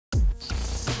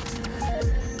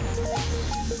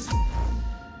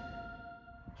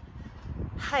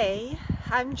Hi,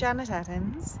 I'm Janet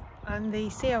Adams. I'm the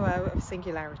COO of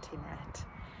SingularityNET.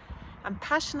 I'm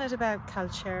passionate about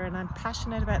culture and I'm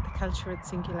passionate about the culture at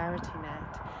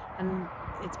SingularityNET, and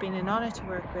it's been an honour to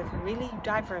work with a really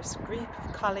diverse group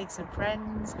of colleagues and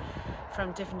friends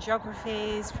from different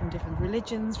geographies, from different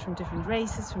religions, from different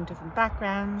races, from different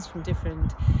backgrounds, from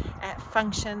different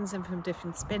functions and from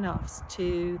different spin-offs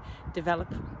to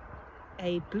develop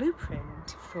a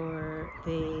blueprint for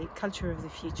the culture of the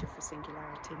future for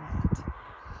SingularityNET.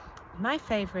 My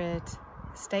favourite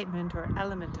statement or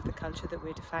element of the culture that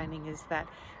we're defining is that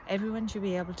everyone should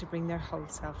be able to bring their whole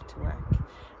self to work.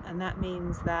 And that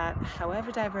means that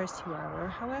however diverse you are or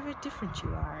however different you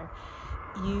are,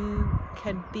 you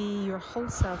can be your whole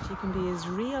self. You can be as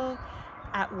real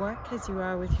at work as you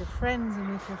are with your friends and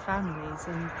with your families,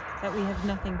 and that we have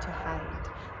nothing to hide.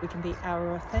 We can be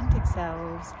our authentic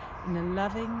selves in a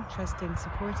loving, trusting,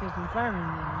 supportive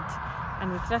environment,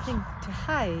 and with nothing to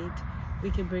hide, we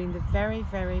can bring the very,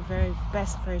 very, very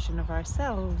best version of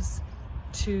ourselves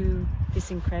to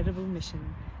this incredible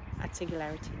mission at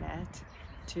SingularityNET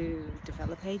to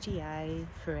develop AGI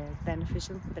for a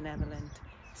beneficial, benevolent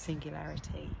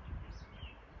singularity.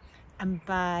 And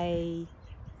by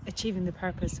achieving the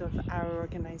purpose of our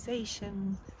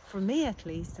organisation, for me at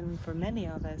least, and for many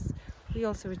of us, we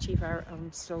also achieve our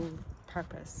own soul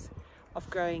purpose of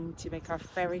growing to make our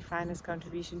very finest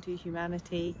contribution to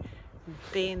humanity,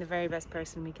 being the very best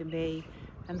person we can be,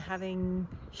 and having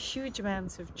huge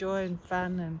amounts of joy and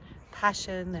fun and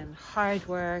passion and hard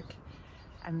work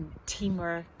and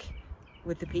teamwork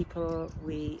with the people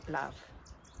we love.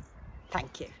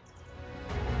 Thank you.